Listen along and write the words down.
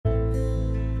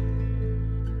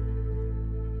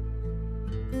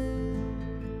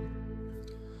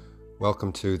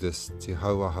Welcome to this Te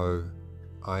Hauaho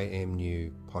I Am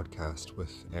New podcast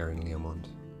with Aaron Learmont.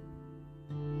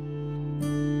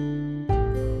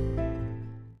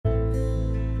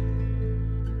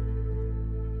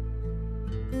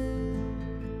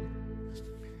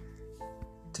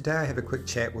 Today I have a quick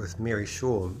chat with Mary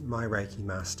Shaw, my Reiki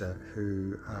master,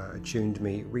 who reattuned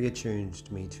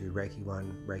me to Reiki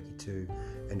 1, Reiki 2,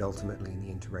 and ultimately in the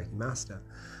end to Reiki Master.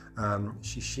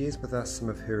 She shares with us some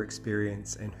of her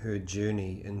experience and her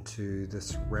journey into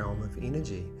this realm of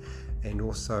energy, and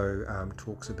also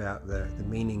talks about the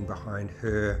meaning behind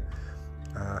her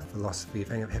philosophy of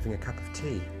having a cup of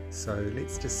tea. So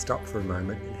let's just stop for a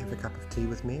moment and have a cup of tea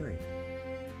with Mary.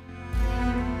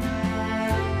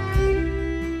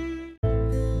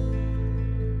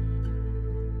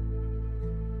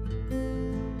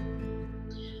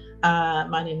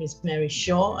 My name is Mary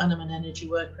Shaw, and I'm an energy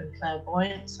worker and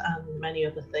clairvoyant, and many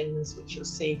other things which you'll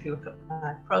see if you look at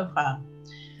my profile.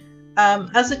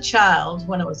 As a child,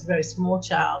 when I was a very small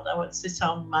child, I would sit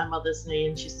on my mother's knee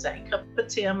and she'd say, "Cup of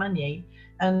tea on my knee,"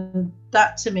 and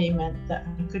that to me meant that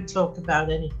I could talk about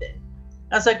anything.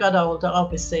 As I got older,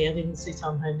 obviously I didn't sit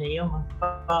on her knee or my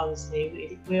father's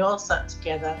knee. We all sat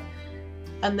together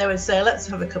and they would say, "Let's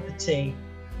have a cup of tea."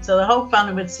 So the whole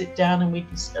family would sit down and we'd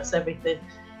discuss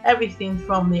everything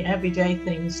from the everyday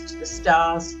things to the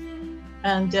stars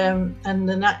and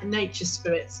the nature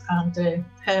spirits and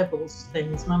herbals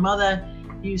things. My mother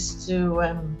used to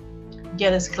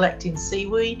get us collecting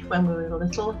seaweed when we were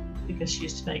little, because she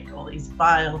used to make all these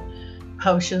vile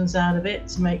potions out of it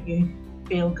to make you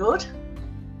feel good.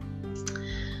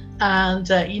 And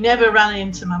you never ran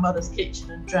into my mother's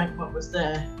kitchen and drank what was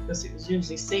there, because it was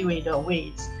usually seaweed or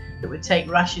weeds that would take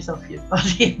rashes off your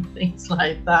body and things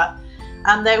like that.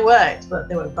 And they worked, but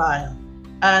they were vile.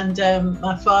 And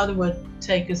my father would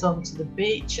take us onto the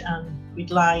beach and we'd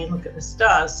lie and look at the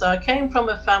stars. So I came from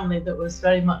a family that was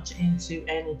very much into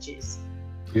energies.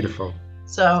 Beautiful.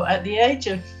 So at the age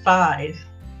of 5,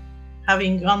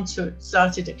 having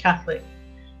started a Catholic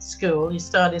school, you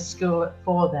started school at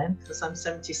 4 then, because I'm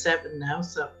 77 now.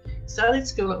 So started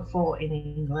school at 4 in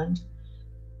England.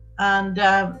 And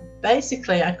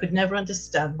basically I could never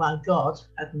understand why God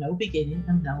had no beginning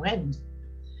and no end.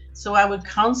 So I would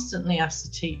constantly ask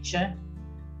the teacher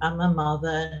and my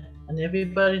mother and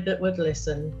everybody that would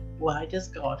listen, why does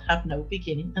God have no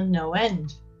beginning and no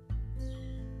end?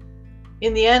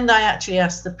 In the end, I actually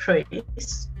asked the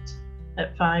priest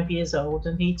at 5 years old,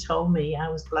 and he told me I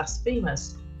was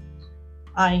blasphemous.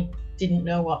 I didn't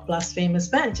know what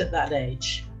blasphemous meant at that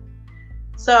age.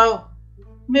 So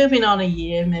moving on a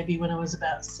year, maybe when I was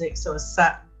about 6, I was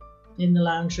sat in the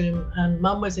lounge room and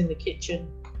Mum was in the kitchen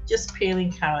just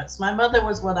peeling carrots. My mother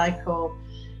was what I call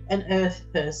an earth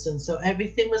person, so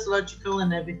everything was logical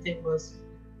and everything was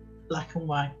black and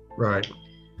white. Right.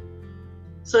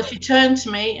 So she turned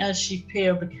to me as she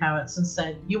peeled the carrots and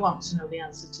said, "You want to know the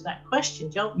answer to that question,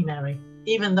 don't you, Mary?"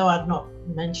 Even though I'd not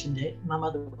mentioned it, my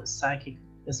mother was psychic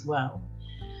as well.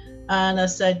 And I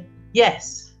said,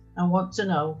 "Yes, I want to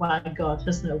know why God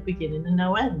has no beginning and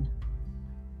no end."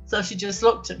 So she just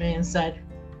looked at me and said,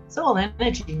 "It's all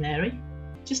energy, Mary,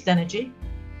 just energy."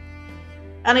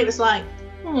 And it was like,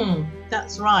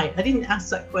 that's right. I didn't ask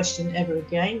that question ever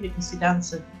again because it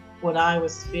answered what I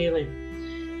was feeling.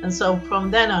 And so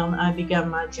from then on, I began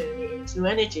my journey into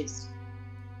energies.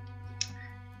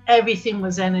 Everything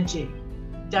was energy.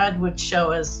 Dad would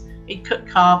show us, he'd cut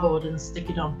cardboard and stick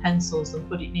it on pencils and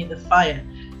put it near the fire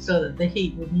so that the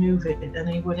heat would move it, and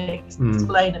he would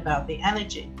explain about the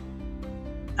energy.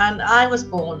 And I was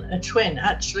born a twin.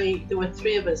 Actually, there were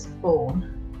 3 of us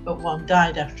born, but 1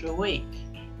 died after a week.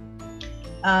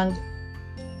 And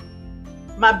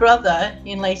my brother,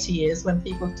 in later years, when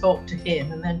people talked to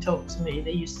him and then talked to me,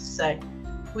 they used to say,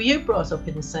 "Were you brought up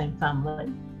in the same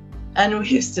family?" And we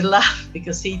used to laugh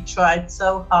because he tried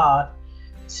so hard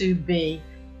to be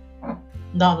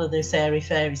none of this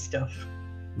airy-fairy stuff.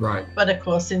 Right. But of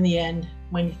course, in the end,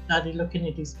 when you started looking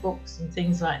at his books and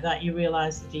things like that, you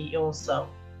realised that he also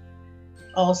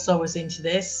was into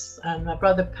this. And my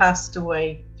brother passed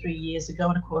away 3 years ago,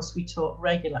 and of course we taught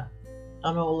regular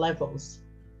on all levels.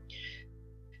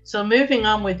 So moving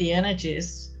on with the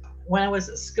energies, when I was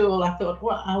at school, I thought,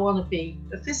 well, I want to be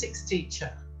a physics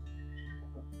teacher.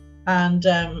 And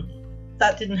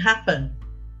that didn't happen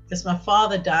because my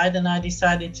father died, and I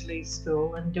decided to leave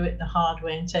school and do it the hard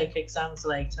way and take exams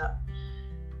later.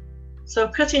 So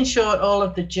cutting short all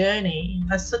of the journey,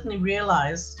 I suddenly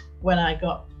realized when I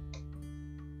got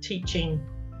teaching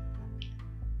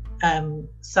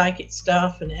psychic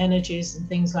stuff and energies and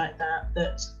things like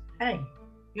that, hey,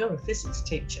 you're a physics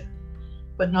teacher,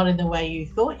 but not in the way you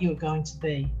thought you were going to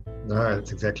be. No,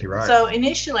 that's exactly right. So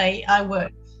initially I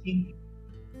worked in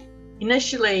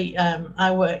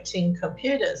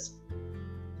computers.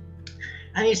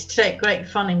 I used to take great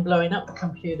fun in blowing up the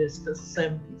computers because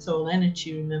it's all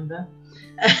energy, remember?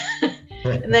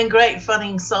 And then great fun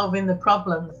in solving the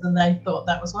problems, and they thought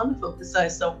that was wonderful because I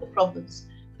solved the problems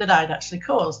that I'd actually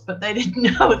caused, but they didn't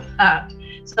know that.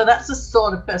 So that's the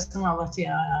sort of personality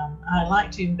I am. I like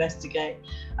to investigate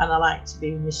and I like to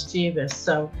be mischievous.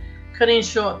 So cutting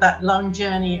short that long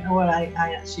journey where I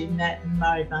actually met and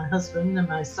married my husband and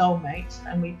my soulmate,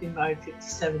 and we've been married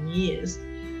 57 years.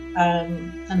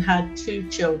 And had 2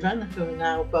 children who are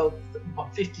now both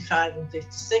 55 and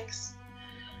 56,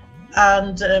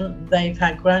 and they've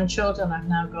had grandchildren. I've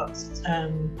now got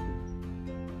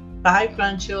 5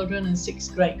 grandchildren and 6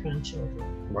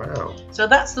 great-grandchildren. Wow. So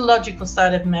that's the logical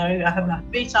side of Mary. I have my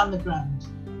feet on the ground,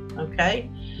 okay?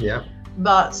 Yeah.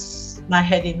 But my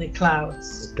head in the clouds. I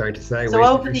was going to say, so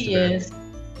over the years,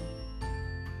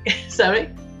 sorry?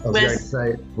 I was going to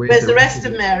say, where's the rest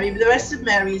of Mary? The rest of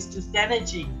Mary is just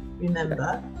energy,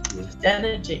 remember? Yes. Just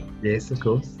energy. Yes, of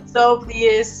course. So over the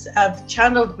years, I've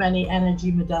channeled many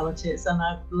energy modalities, and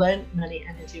I've learned many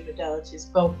energy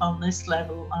modalities, both on this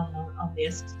level, on the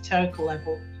esoterical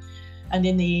level, and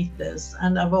in the ethers.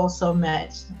 And I've also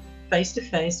met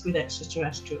face-to-face with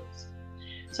extraterrestrials.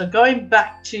 So going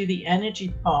back to the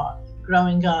energy part,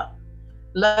 growing up,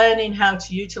 learning how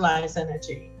to utilize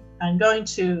energy, and going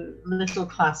to little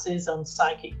classes on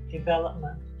psychic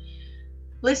development,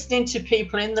 listening to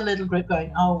people in the little group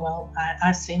going, oh, well,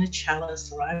 I've seen a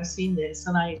chalice, or I've seen this.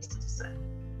 And I used to say,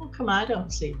 well, come on, I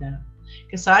don't see that.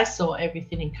 Because I saw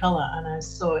everything in colour, and I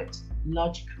saw it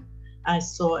logical. I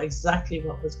saw exactly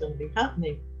what was going to be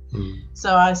happening.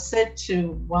 So I said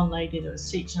to one lady that was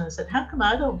teaching, I said, how come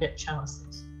I don't get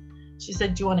chalices? She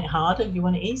said, do you want it hard or do you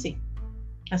want it easy?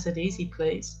 I said, easy,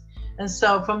 please. And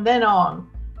so from then on,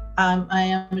 I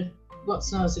am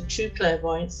what's known as a true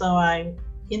clairvoyant. So I'm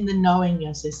in the knowing,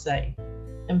 as they say.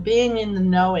 And being in the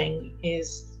knowing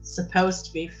is supposed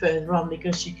to be further on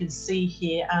because you can see,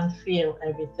 hear and feel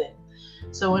everything.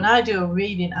 So when I do a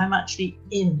reading, I'm actually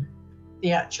in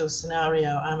the actual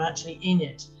scenario. I'm actually in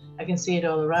it. I can see it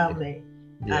all around me.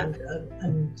 Yeah.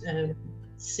 and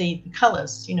see the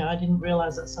colors. You know, I didn't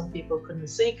realize that some people couldn't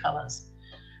see colors.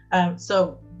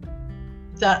 So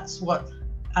that's what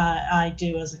I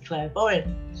do as a clairvoyant.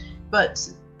 But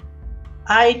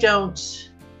I don't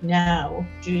now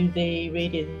do the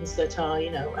readings that are,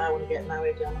 you know, I want to get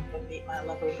married and I'm going to meet my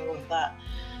lover and all of that.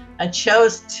 I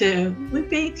chose to, we've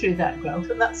been through that growth,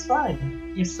 and that's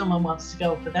fine. If someone wants to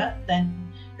go for that,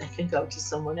 then they can go to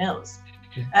someone else.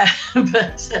 And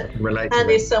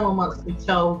if someone wants to be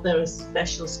told they're a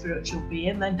special spiritual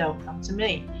being, then don't come to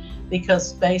me,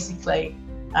 because basically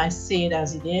I see it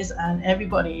as it is, and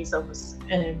everybody is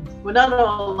we're not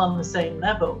all on the same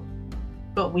level,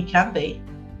 but we can be.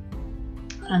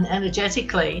 And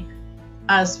energetically,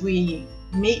 as we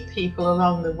meet people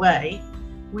along the way,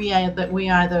 we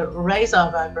either raise our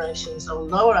vibrations or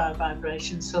lower our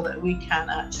vibrations so that we can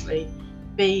actually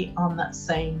be on that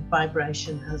same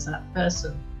vibration as that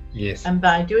person. Yes. And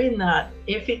by doing that,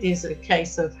 if it is a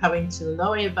case of having to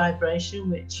lower your vibration,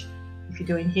 which if you're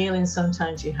doing healing,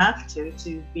 sometimes you have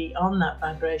to be on that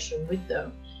vibration with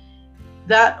them,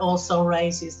 that also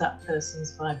raises that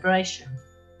person's vibration.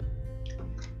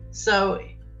 So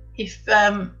if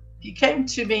you came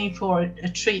to me for a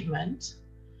treatment,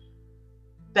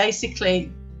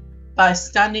 basically by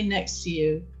standing next to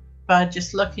you, by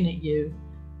just looking at you,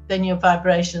 then your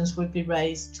vibrations would be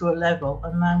raised to a level,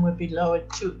 and mine would be lowered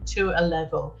to a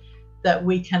level that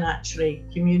we can actually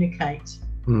communicate,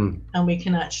 and we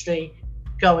can actually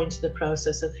go into the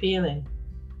process of healing.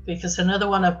 Because another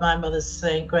one of my mother's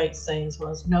great sayings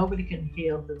was, nobody can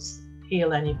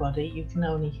heal anybody, you can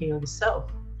only heal yourself.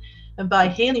 And by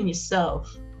healing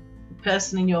yourself, the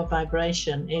person in your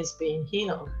vibration is being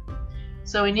healed.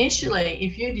 So initially,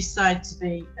 if you decide to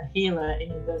be a healer,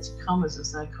 in inverted commas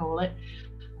as I call it,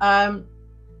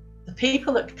 the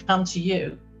people that come to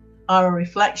you are a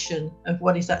reflection of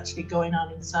what is actually going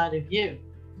on inside of you.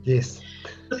 Yes.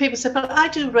 So people say, but I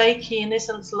do Reiki and this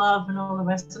and it's love and all the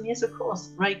rest. And yes, of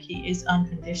course, Reiki is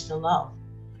unconditional love.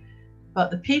 But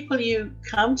the people you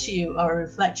come to you are a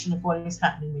reflection of what is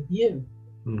happening with you.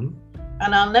 Mm-hmm.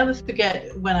 And I'll never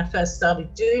forget when I first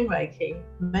started doing Reiki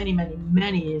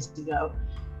many years ago,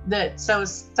 so I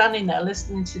was standing there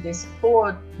listening to this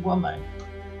poor woman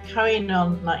carrying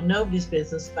on like nobody's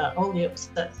business about all the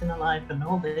upsets in her life and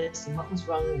all this and what was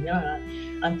wrong with her.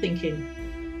 I'm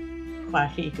thinking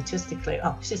quite egotistically,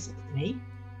 oh, this isn't me.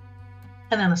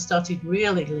 And then I started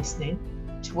really listening,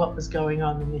 to what was going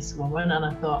on in this woman, and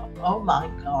I thought, oh my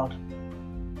God,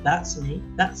 that's me,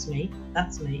 that's me,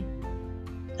 that's me.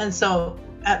 And so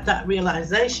at that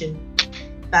realization,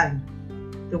 bang,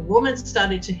 the woman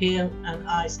started to heal and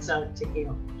I started to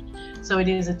heal. So it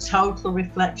is a total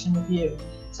reflection of you.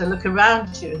 So look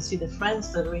around you and see the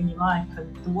friends that are in your life,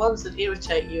 and the ones that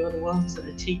irritate you are the ones that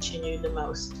are teaching you the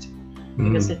most,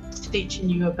 because they're teaching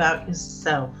you about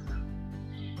yourself.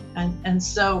 And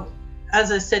so,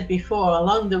 as I said before,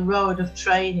 along the road of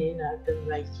training, I've done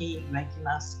Reiki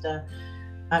Master,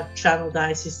 I've channeled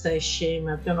Isis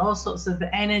Shim, I've done all sorts of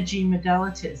energy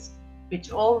modalities,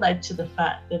 which all led to the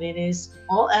fact that it is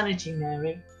all energy,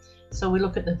 Mary. So we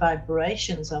look at the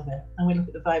vibrations of it, and we look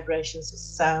at the vibrations of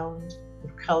sound,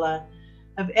 of colour,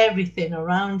 of everything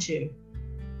around you.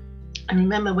 And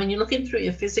remember, when you're looking through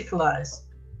your physical eyes,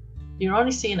 you're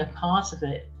only seeing a part of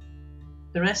it.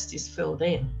 The rest is filled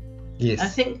in. Yes. I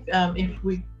think if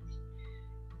we,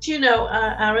 do you know,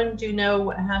 Aaron, do you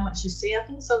know how much you see? I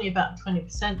think it's only about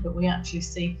 20%, but we actually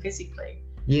see physically.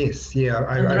 Yes, yeah.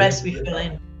 And the rest we fill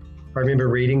in. I remember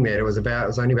reading that it was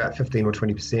only about 15 or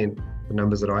 20%, the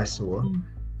numbers that I saw.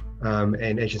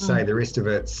 And as you say, the rest of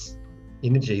it's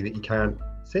energy that you can't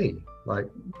see.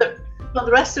 But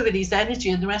the rest of it is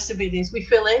energy, and the rest of it is we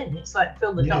fill in. It's like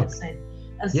fill the dots in.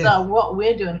 And so what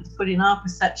we're doing is putting our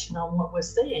perception on what we're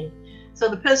seeing. So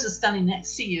the person standing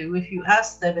next to you, if you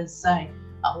ask them and say,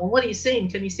 oh, well, what are you seeing?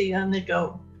 Can you see that? And they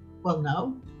go, well,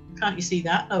 no, can't you see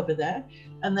that over there?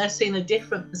 And they're seeing a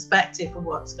different perspective of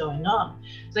what's going on.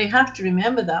 So you have to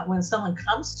remember that when someone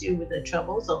comes to you with their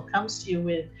troubles, or comes to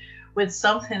you with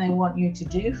something they want you to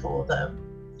do for them.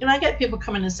 And I get people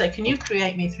coming and say, can you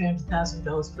create me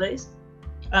 $300,000, please?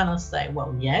 And I'll say,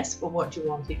 well, yes, but what do you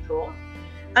want it for?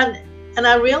 And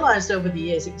I realized over the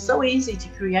years, it was so easy to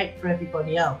create for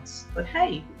everybody else. But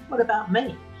hey, what about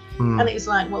me? And it's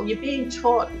like, well, you're being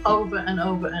taught over and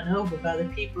over and over by the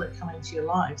people that come into your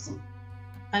lives.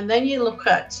 And then you look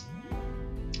at,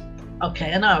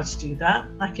 okay, I know how to do that.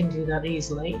 I can do that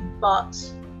easily. But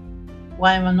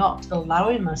why am I not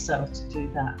allowing myself to do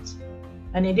that?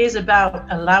 And it is about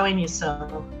allowing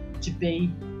yourself to be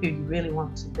who you really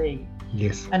want to be.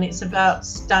 Yes. And it's about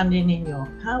standing in your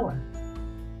power.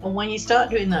 And when you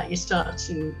start doing that, you start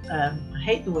to, I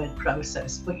hate the word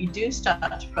process, but you do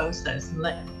start to process and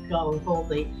let go of all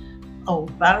the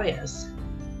old barriers.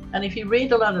 And if you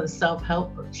read a lot of the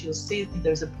self-help books, you'll see that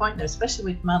there's a point there,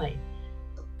 especially with money,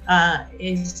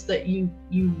 is that you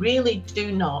really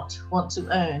do not want to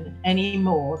earn any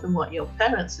more than what your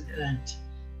parents had earned.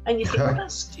 And you think, well,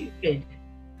 that's stupid.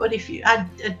 But if you, I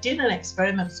did an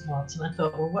experiment once, and I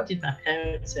thought, well, what did my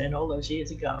parents earn all those years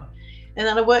ago? And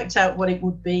then I worked out what it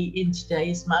would be in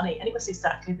today's money, and it was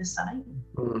exactly the same.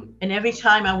 And every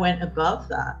time I went above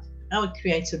that, I would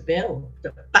create a bill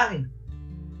that bang,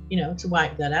 to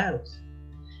wipe that out.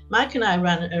 Mike and I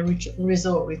ran a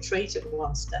resort retreat at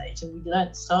one stage, and we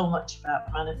learned so much about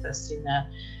manifesting there.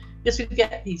 Because we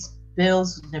get these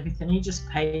bills and everything, you just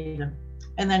pay them.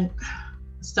 And then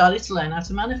started to learn how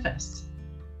to manifest.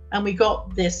 And we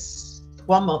got this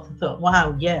 1 month and thought,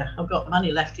 wow, yeah, I've got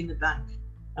money left in the bank.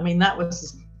 I mean, that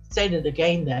was state of the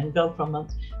game then, go for a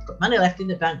month, got money left in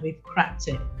the bank, we've cracked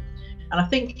it. And I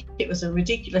think it was a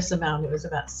ridiculous amount. It was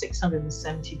about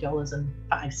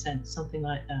 $670.05, something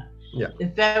like that. Yeah. The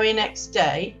very next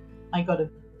day, I got a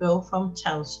bill from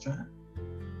Telstra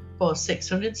for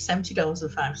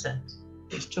 $670.05,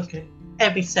 which took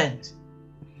every cent.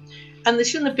 And there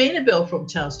shouldn't have been a bill from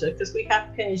Telstra because we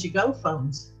have pay-as-you-go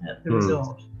phones at the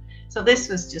resort. So this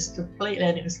was just completely,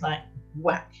 and it was like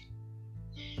whack.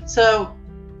 So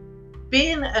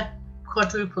being a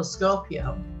quadruple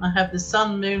Scorpio, I have the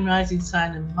Sun, Moon, Rising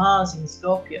Sign and Mars in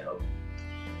Scorpio.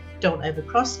 Don't ever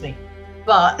cross me.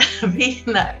 But being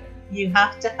that, you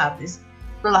have to have this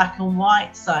black and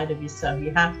white side of yourself.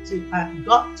 I've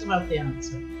got to have the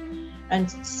answer.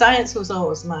 And science was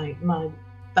always my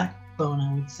backbone,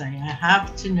 I would say. I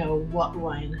have to know what,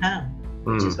 why and how,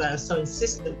 which is why I was so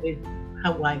insistent with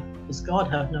how why does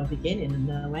God have no beginning and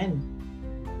no end.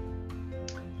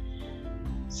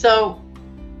 So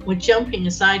we're jumping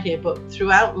aside here, but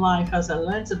throughout life, as I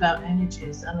learned about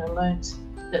energies, and I learned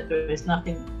that there is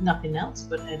nothing else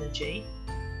but energy,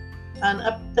 and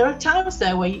there are times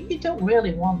there where you don't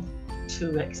really want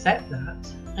to accept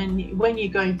that. And when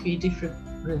you're going through your different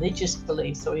religious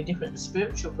beliefs or your different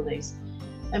spiritual beliefs,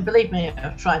 and believe me,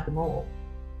 I've tried them all,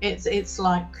 it's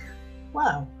like,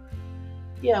 wow,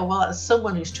 yeah, well, that's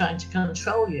someone who's trying to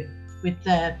control you with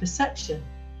their perception.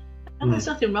 And there's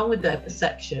nothing wrong with their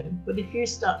perception, but if you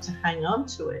start to hang on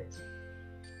to it,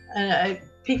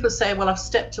 people say, well, I've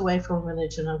stepped away from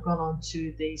religion, I've gone on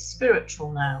to the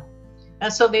spiritual now.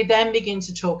 And so they then begin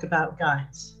to talk about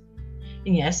guides.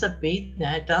 And yes, I've been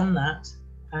there, done that,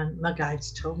 and my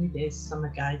guides told me this, and my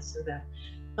guides are there.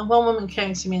 And one woman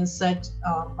came to me and said,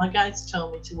 "Oh, my guides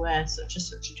told me to wear such and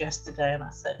such a dress today." And I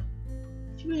said,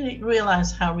 "Do you really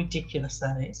realize how ridiculous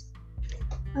that is?"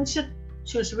 And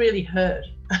she was really hurt.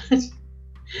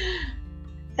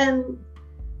 And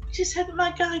she said,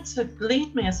 "My guides have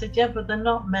believed me." I said, "Yeah, but they're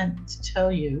not meant to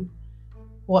tell you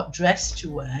what dress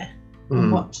to wear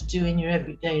and what to do in your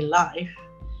everyday life.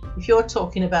 If you're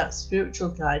talking about spiritual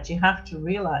guides, you have to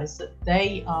realize that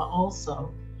they are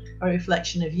also a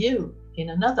reflection of you in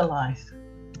another life,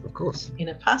 Of course. in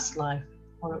a past life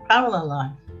or a parallel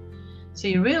life. So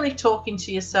you're really talking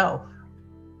to yourself,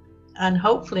 and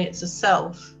hopefully it's a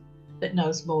self that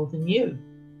knows more than you.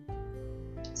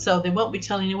 So they won't be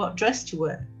telling you what dress to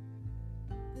wear."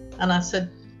 And I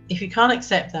said, "If you can't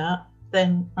accept that,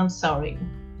 then I'm sorry,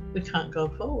 we can't go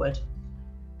forward."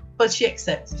 But she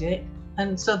accepted it.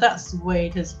 And so that's the way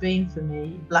it has been for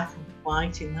me, black and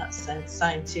white in that sense,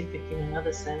 scientific in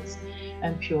another sense,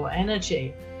 and pure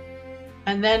energy.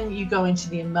 And then you go into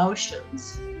the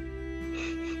emotions.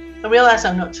 I realize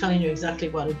I'm not telling you exactly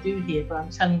what I do here, but I'm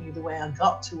telling you the way I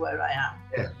got to where I am.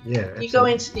 Yeah, yeah. Absolutely. You go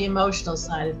into the emotional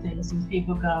side of things and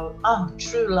people go, "Oh,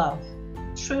 true love,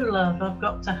 I've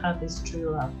got to have this true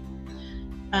love."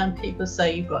 And people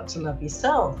say you've got to love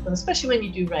yourself. And especially when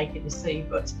you do Reiki, they say you've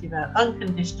got to give out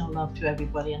unconditional love to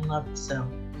everybody and love yourself.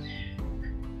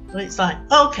 Well, it's like,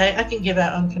 okay, I can give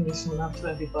out unconditional love to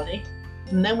everybody.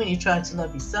 And then when you try to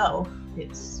love yourself,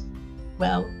 it's,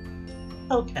 well,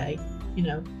 okay, you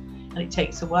know, and it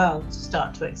takes a while to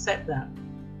start to accept that.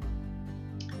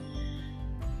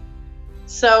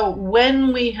 So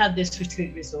when we had this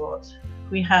retreat resort,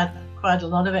 we had quite a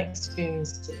lot of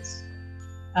experiences.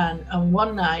 And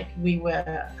one night we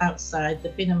were outside.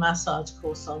 There'd been a massage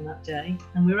course on that day,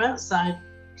 and we were outside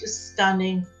just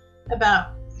standing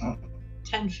about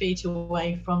 10 feet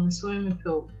away from the swimming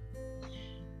pool.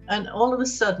 And all of a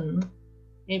sudden,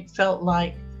 it felt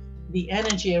like the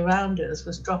energy around us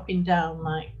was dropping down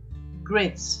like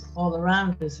grids all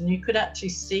around us, and you could actually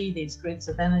see these grids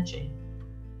of energy.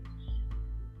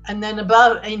 And then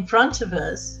in front of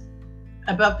us,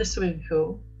 above the swimming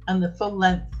pool, and the full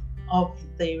length of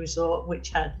the resort,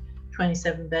 which had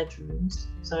 27 bedrooms,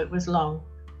 so it was long,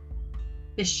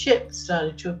 this ship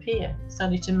started to appear,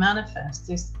 started to manifest.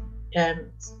 This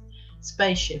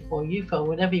spaceship or UFO,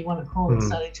 whatever you want to call it,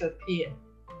 started to appear.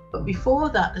 But before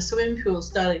that, the swimming pool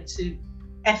started to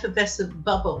effervescent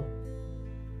bubble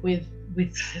with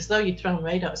as though you'd thrown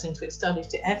radars into it. Started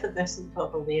to effervescent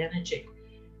bubble the energy.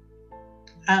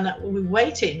 And we were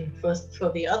waiting for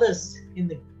the others in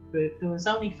the group. There was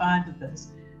only 5 of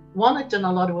us. One had done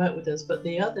a lot of work with us, but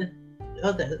the other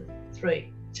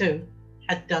 2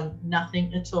 had done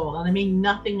nothing at all. And I mean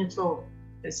nothing at all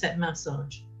except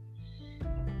massage.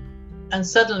 And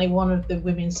suddenly one of the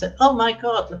women said, "Oh my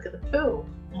God, look at the pool."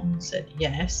 And I said,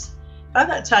 "Yes." By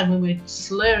that time we were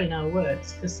slurring our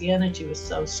words because the energy was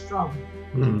so strong.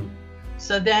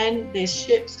 So then this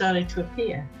ship started to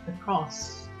appear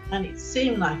across, and it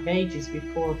seemed like ages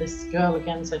before this girl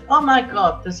again said, "Oh my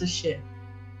God, there's a ship."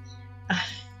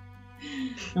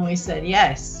 And we said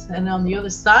yes. And on the other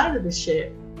side of the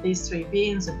ship, these 3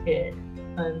 beings appeared,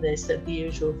 and they said the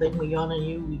usual thing: "We honor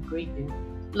you, we greet you.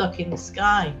 Look in the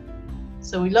sky."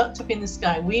 So we looked up in the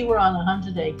sky. We were on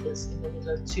 100 acres in the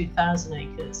middle of 2,000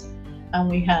 acres, and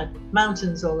we had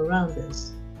mountains all around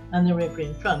us and the river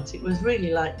in front. It was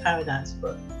really like paradise,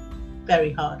 but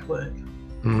very hard work.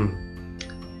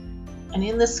 And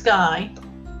in the sky,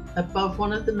 above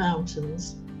one of the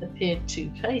mountains, appeared 2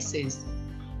 faces.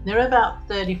 They're about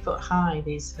 30 foot high,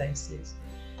 these faces.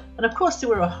 And of course they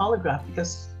were a holograph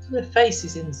because the face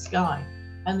is in the sky.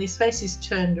 And these faces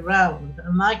turned around,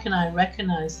 and Mike and I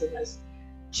recognized them as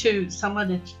 2, someone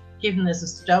had given us a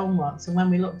stone once, and when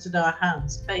we looked at our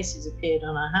hands, faces appeared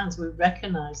on our hands. We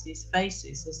recognized these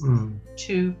faces as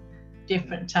 2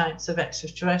 different types of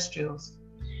extraterrestrials.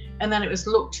 And then it was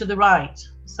look to the right.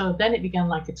 So then it began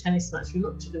like a tennis match. We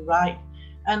looked to the right,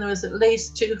 and there was at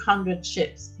least 200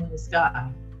 ships in the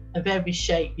sky of every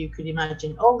shape you could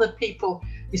imagine. All the people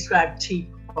described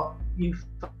teapot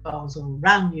UFOs or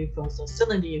round UFOs or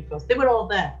cylinder UFOs. They were all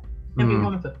there, every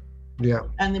one of them. Yeah.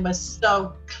 And they were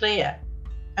so clear.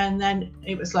 And then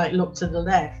it was like, look to the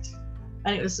left.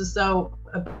 And it was as though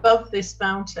above this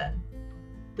mountain,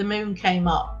 the moon came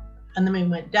up and the moon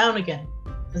went down again.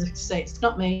 As if to say, it's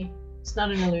not me, it's not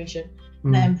an illusion.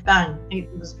 And then bang, it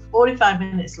was 45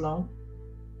 minutes long.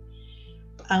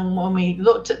 And when we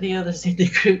looked at the others in the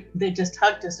group, they just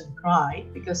hugged us and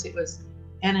cried because it was,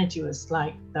 energy was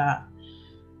like that.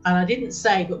 And I didn't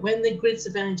say, but when the grids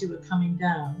of energy were coming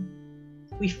down,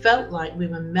 we felt like we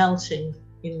were melting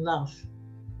in love.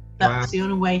 That was the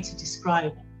only way to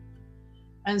describe it.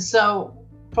 And so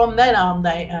from then on,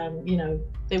 they,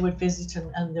 they would visit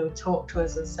and they would talk to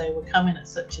us and say, we're coming at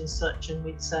such and such. And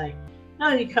we'd say, no,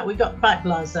 you can't. We got quite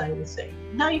blasé. We'd say,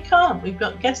 no, you can't. We've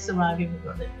got guests arriving. We've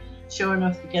got it. Sure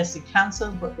enough, the guests had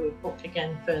cancelled, but they were booked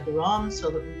again further on so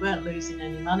that we weren't losing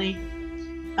any money.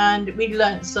 And we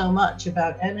learned so much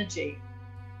about energy.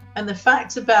 And the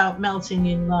fact about melting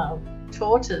in love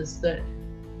taught us that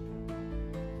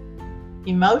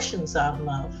emotions are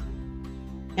love.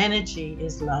 Energy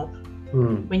is love.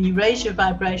 When you raise your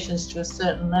vibrations to a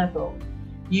certain level,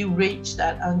 you reach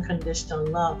that unconditional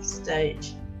love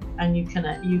stage, and you can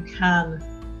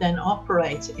then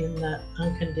operate in that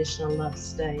unconditional love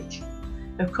stage.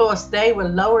 Of course, they were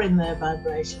lowering their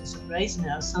vibrations and raising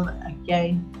ours so that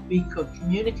again we could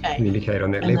communicate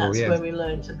on that and level. that's where we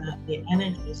learned about the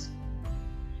energies.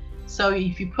 So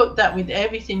if you put that with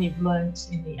everything you've learned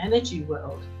in the energy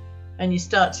world, and you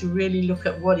start to really look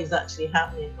at what is actually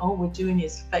happening, all we're doing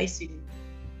is facing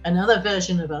another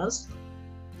version of us,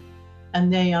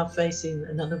 and they are facing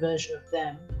another version of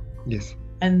them. Yes.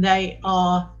 And they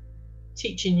are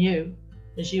teaching you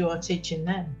as you are teaching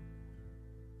them.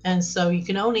 And so you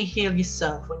can only heal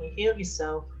yourself. When you heal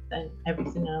yourself, then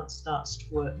everything else starts to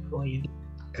work for you.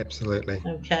 Absolutely.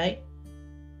 Okay.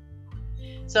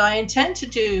 So I intend to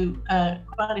do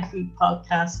quite a few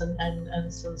podcasts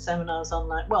and some seminars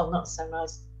online. Well, not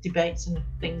seminars, debates and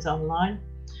things online,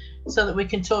 so that we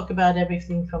can talk about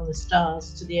everything from the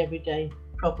stars to the everyday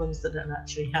problems that are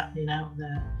actually happening out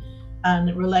there,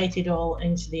 and relate it all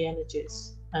into the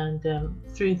energies. And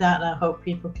through that, I hope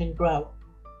people can grow.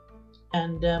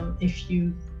 And if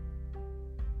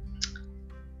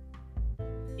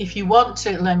you want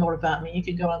to learn more about me, you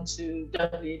can go on to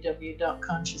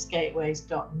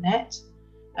www.consciousgateways.net,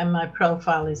 and my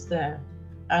profile is there.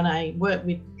 And I work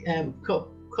with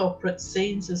corporate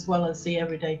scenes as well as the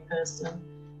everyday person,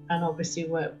 and obviously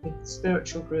work with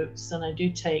spiritual groups. And I do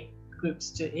take groups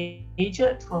to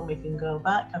Egypt when we can go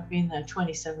back. I've been there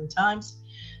 27 times,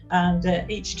 and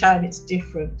each time it's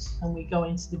different. And we go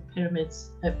into the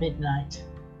pyramids at midnight.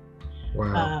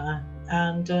 Wow.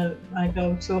 And I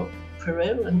go to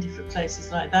Peru and different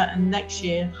places like that. And next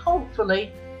year,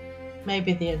 hopefully,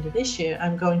 maybe at the end of this year,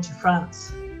 I'm going to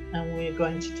France, and we're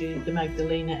going to do the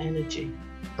Magdalena energy.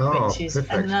 Which is,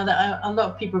 perfect. and now that a lot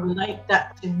of people relate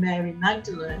that to Mary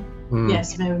Magdalene.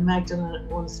 Yes, Mary Magdalene at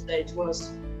one stage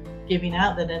was giving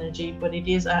out that energy, but it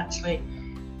is actually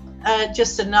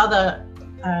just another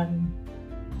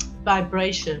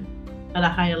vibration at a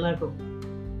higher level,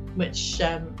 which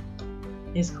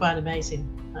is quite amazing,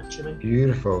 actually.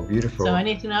 Beautiful, beautiful. So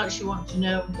anything else you want to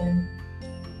know, then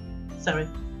sorry.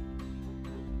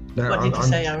 No, what did you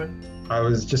say, Aaron? I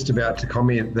was just about to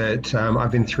comment that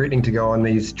I've been threatening to go on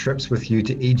these trips with you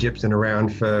to Egypt and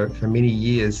around for many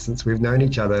years since we've known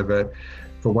each other, but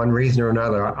for one reason or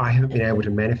another, I haven't been able to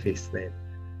manifest that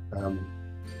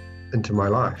into my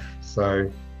life. So,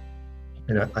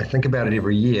 I think about it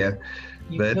every year.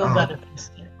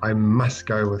 I must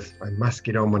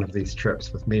get on one of these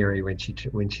trips with Mary when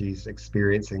she's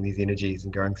experiencing these energies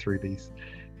and going through these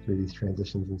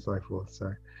transitions and so forth.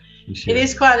 So it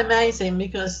is quite amazing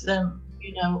because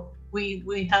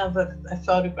we have a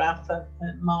photograph of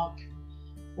Mark,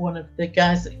 one of the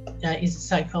guys that is a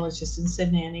psychologist in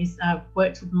Sydney, and I've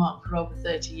worked with Mark for over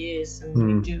 30 years, and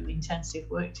we do intensive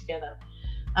work together.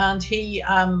 And he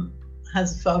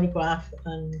has a photograph,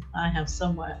 and I have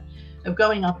somewhere, of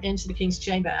going up into the King's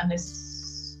Chamber, and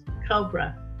this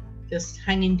cobra just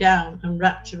hanging down and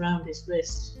wrapped around his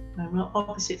wrist. Well,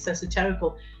 obviously it's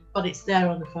esoterical, but it's there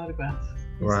on the photograph.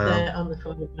 It's there on the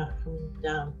photograph coming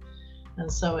down. And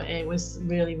so it was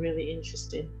really, really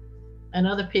interesting. And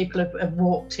other people have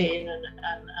walked in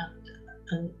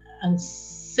and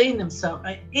seen themselves.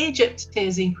 Egypt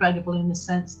is incredible in the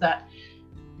sense that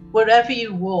wherever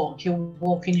you walk, you're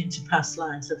walking into past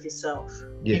lives of yourself.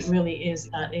 Yes. It really is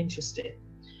that interesting.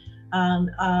 And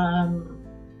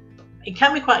it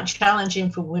can be quite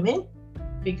challenging for women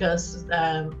because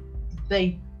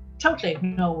they totally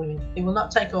ignore women. They will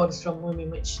not take orders from women,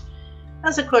 which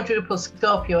as a quadruple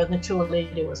Scorpio and the tour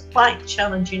leader was quite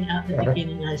challenging at the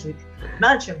beginning, as you can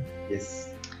imagine.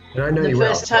 Yes. And I know the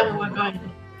first time we were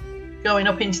going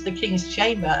up into the King's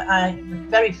Chamber, the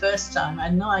very first time, I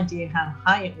had no idea how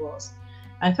high it was.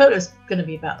 I thought it was going to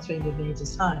be about 300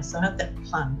 meters high, so I had that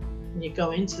plan. And you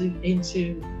go into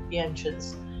the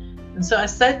entrance. And so I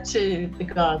said to the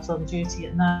guards on duty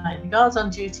at night, the guards on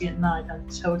duty at night are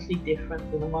totally different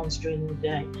than the ones during the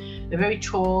day. They're very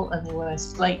tall and they wear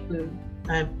slate blue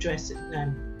dress,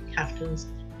 kaftans,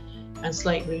 and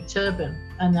slate blue turban,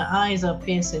 and their eyes are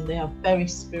piercing. They are very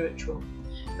spiritual,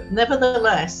 but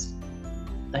nevertheless,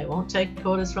 they won't take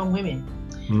orders from women.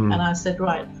 And I said,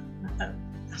 right,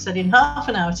 I said, in half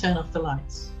an hour, turn off the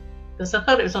lights, because I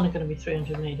thought it was only going to be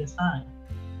 300 meters high.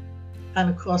 And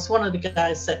of course, one of the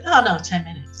guys said, oh no, 10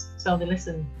 minutes. So they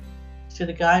listened to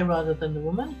the guy rather than the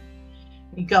woman.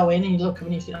 You go in and you look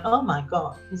and you think, oh my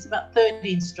God, it's about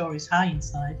 13 stories high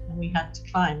inside, and we had to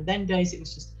climb. Then days it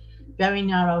was just very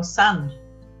narrow sand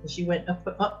as you went up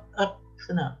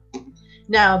and up.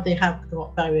 Now they have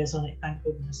got barriers on it, thank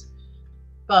goodness.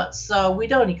 But so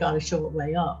we'd only gone a short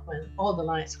way up when all the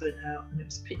lights went out and it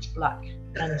was pitch black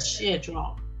and sheer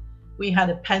drop. We had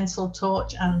a pencil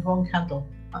torch and one candle.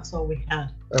 That's all we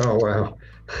had. Oh, wow.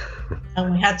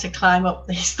 And we had to climb up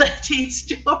these 13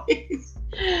 stories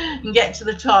and get to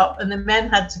the top. And the men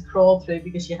had to crawl through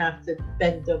because you have to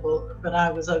bend double. But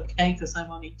I was okay because I'm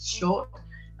only short.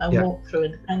 I walked through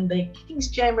it. And the King's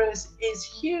Chamber is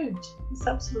huge. It's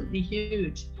absolutely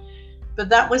huge. But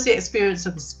that was the experience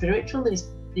of the spiritual.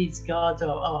 These gods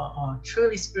are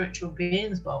truly spiritual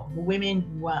beings. Well, the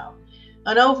women, wow.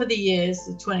 And over the years,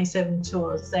 the 27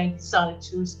 tours, they started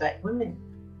to respect women.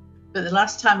 But the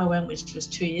last time I went, which was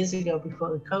 2 years ago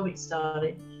before the COVID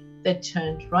started, they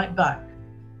turned right back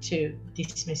to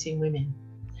dismissing women.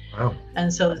 Wow.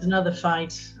 And so there's another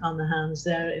fight on the hands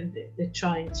there. They're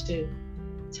trying to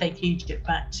take Egypt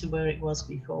back to where it was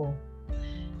before.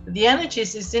 But the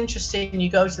energies is interesting. You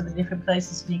go to the different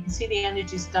places and you can see the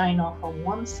energies dying off on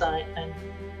one side and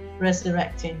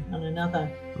resurrecting on another.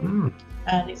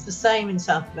 And it's the same in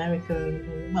South America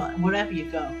and well, wherever you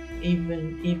go,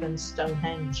 even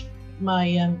Stonehenge.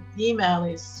 My email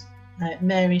is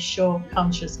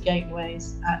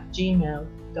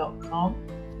maryshawconsciousgateways@gmail.com.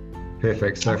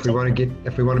 Perfect. So if we want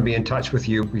to be in touch with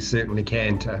you, we certainly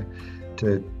can to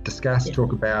discuss,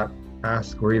 talk about,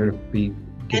 ask, or even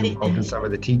get involved in some of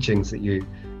the teachings that you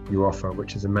offer,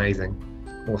 which is amazing.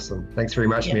 Awesome. Thanks very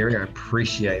much, Mary. I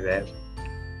appreciate that.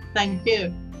 Thank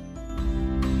you.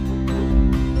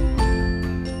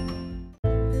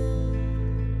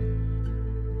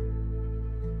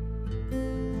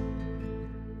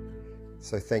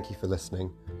 So thank you for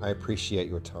listening. I appreciate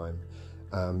your time.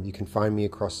 You can find me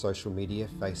across social media,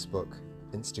 Facebook,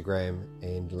 Instagram,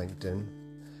 and LinkedIn.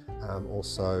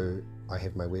 Also, I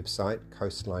have my website,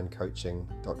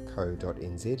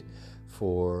 coastlinecoaching.co.nz,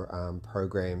 for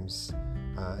programs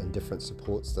and different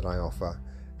supports that I offer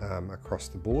across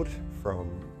the board, from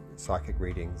psychic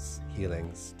readings,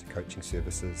 healings, to coaching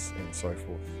services, and so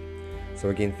forth. So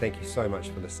again, thank you so much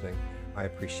for listening. I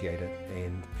appreciate it,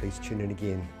 and please tune in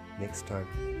again next time.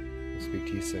 We'll speak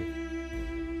to you soon.